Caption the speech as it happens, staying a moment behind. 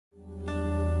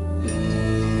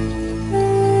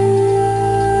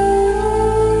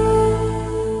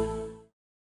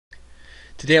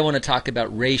Today I want to talk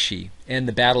about reishi and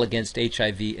the battle against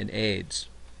HIV and AIDS.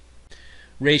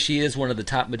 Reishi is one of the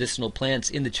top medicinal plants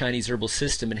in the Chinese herbal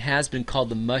system and has been called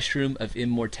the mushroom of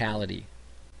immortality.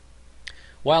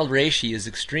 Wild reishi is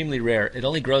extremely rare. It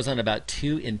only grows on about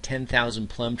 2 in 10,000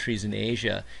 plum trees in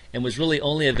Asia and was really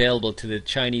only available to the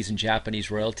Chinese and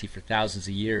Japanese royalty for thousands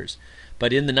of years.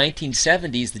 But in the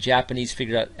 1970s, the Japanese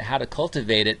figured out how to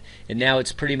cultivate it, and now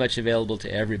it's pretty much available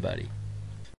to everybody.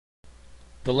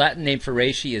 The Latin name for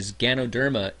reishi is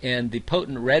Ganoderma, and the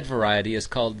potent red variety is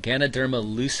called Ganoderma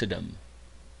lucidum.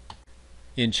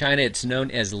 In China it's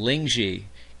known as lingji,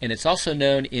 and it's also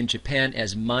known in Japan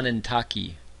as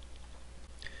manentaki.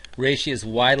 Reishi is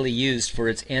widely used for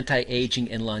its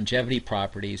anti-aging and longevity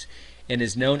properties and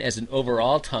is known as an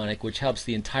overall tonic which helps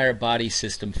the entire body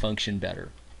system function better.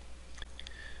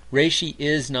 Reishi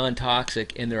is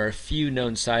non-toxic and there are few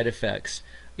known side effects.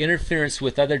 Interference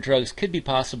with other drugs could be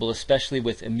possible, especially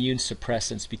with immune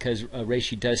suppressants, because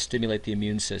reishi does stimulate the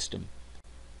immune system.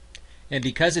 And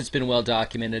because it's been well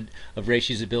documented of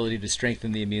reishi's ability to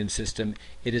strengthen the immune system,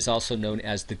 it is also known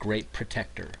as the Great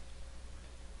Protector.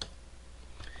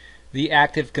 The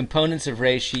active components of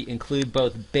reishi include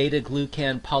both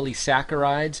beta-glucan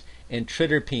polysaccharides and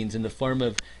triterpenes in the form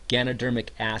of ganodermic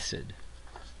acid.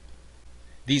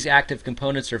 These active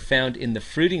components are found in the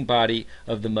fruiting body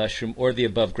of the mushroom, or the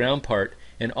above ground part,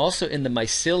 and also in the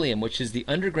mycelium, which is the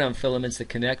underground filaments that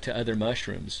connect to other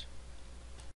mushrooms.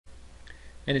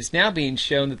 And it's now being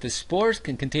shown that the spores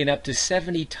can contain up to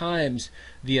 70 times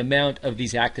the amount of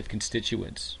these active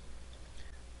constituents.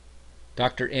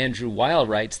 Dr. Andrew Weil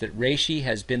writes that reishi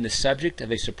has been the subject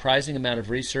of a surprising amount of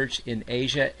research in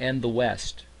Asia and the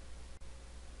West.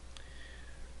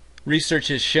 Research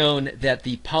has shown that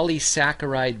the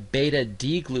polysaccharide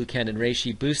beta-D-glucan in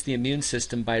reishi boosts the immune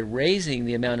system by raising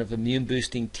the amount of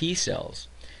immune-boosting T cells.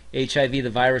 HIV,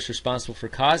 the virus responsible for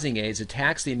causing AIDS,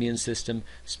 attacks the immune system,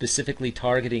 specifically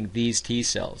targeting these T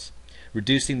cells,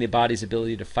 reducing the body's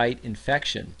ability to fight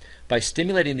infection. By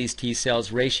stimulating these T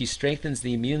cells, reishi strengthens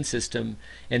the immune system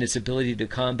and its ability to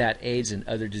combat AIDS and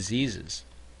other diseases.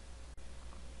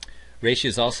 Reishi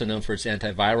is also known for its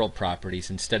antiviral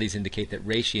properties, and studies indicate that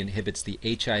reishi inhibits the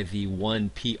HIV-1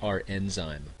 PR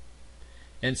enzyme.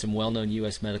 And some well-known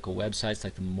U.S. medical websites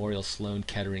like the Memorial Sloan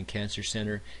Kettering Cancer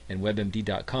Center and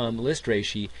WebMD.com list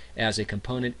reishi as a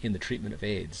component in the treatment of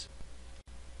AIDS.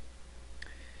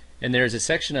 And there is a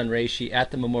section on reishi at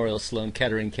the Memorial Sloan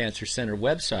Kettering Cancer Center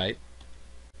website.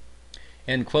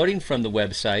 And quoting from the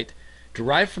website,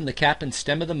 derived from the cap and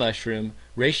stem of the mushroom,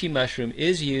 reishi mushroom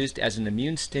is used as an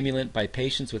immune stimulant by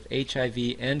patients with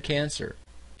HIV and cancer.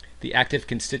 The active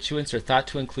constituents are thought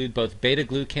to include both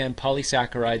beta-glucan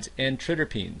polysaccharides and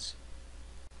triterpenes.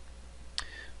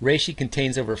 Reishi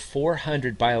contains over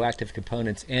 400 bioactive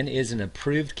components and is an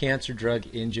approved cancer drug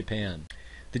in Japan.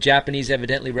 The Japanese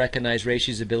evidently recognize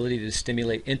reishi's ability to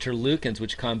stimulate interleukins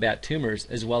which combat tumors,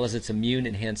 as well as its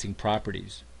immune-enhancing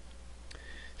properties.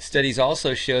 Studies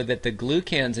also show that the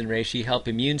glucans in reishi help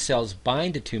immune cells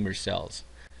bind to tumor cells.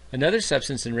 Another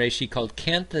substance in reishi called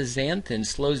canthaxanthin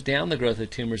slows down the growth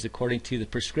of tumors according to the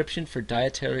Prescription for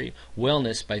Dietary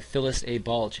Wellness by Phyllis A.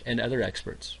 Balch and other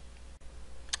experts.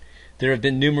 There have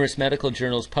been numerous medical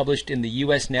journals published in the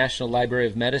U.S. National Library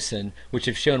of Medicine which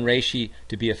have shown reishi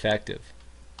to be effective.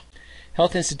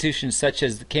 Health institutions such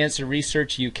as the Cancer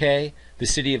Research UK, the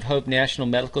City of Hope National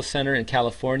Medical Center in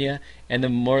California, and the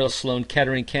Memorial Sloan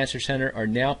Kettering Cancer Center are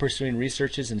now pursuing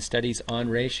researches and studies on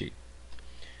reishi.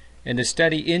 And a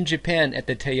study in Japan at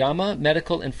the Toyama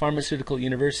Medical and Pharmaceutical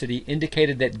University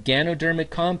indicated that ganodermic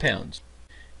compounds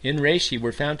in reishi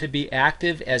were found to be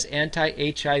active as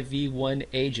anti-HIV-1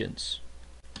 agents.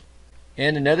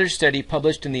 And another study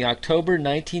published in the October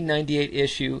 1998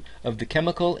 issue of the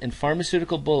Chemical and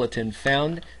Pharmaceutical Bulletin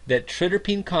found that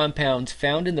triterpene compounds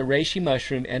found in the reishi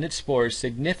mushroom and its spores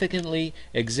significantly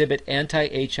exhibit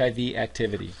anti-HIV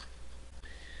activity.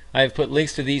 I have put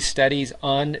links to these studies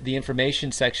on the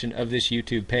information section of this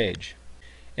YouTube page.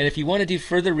 And if you want to do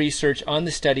further research on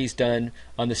the studies done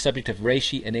on the subject of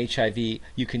reishi and HIV,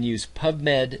 you can use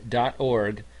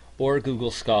PubMed.org or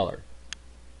Google Scholar.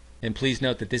 And please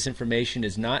note that this information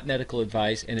is not medical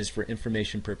advice and is for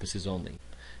information purposes only.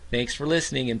 Thanks for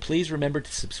listening, and please remember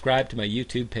to subscribe to my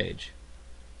YouTube page.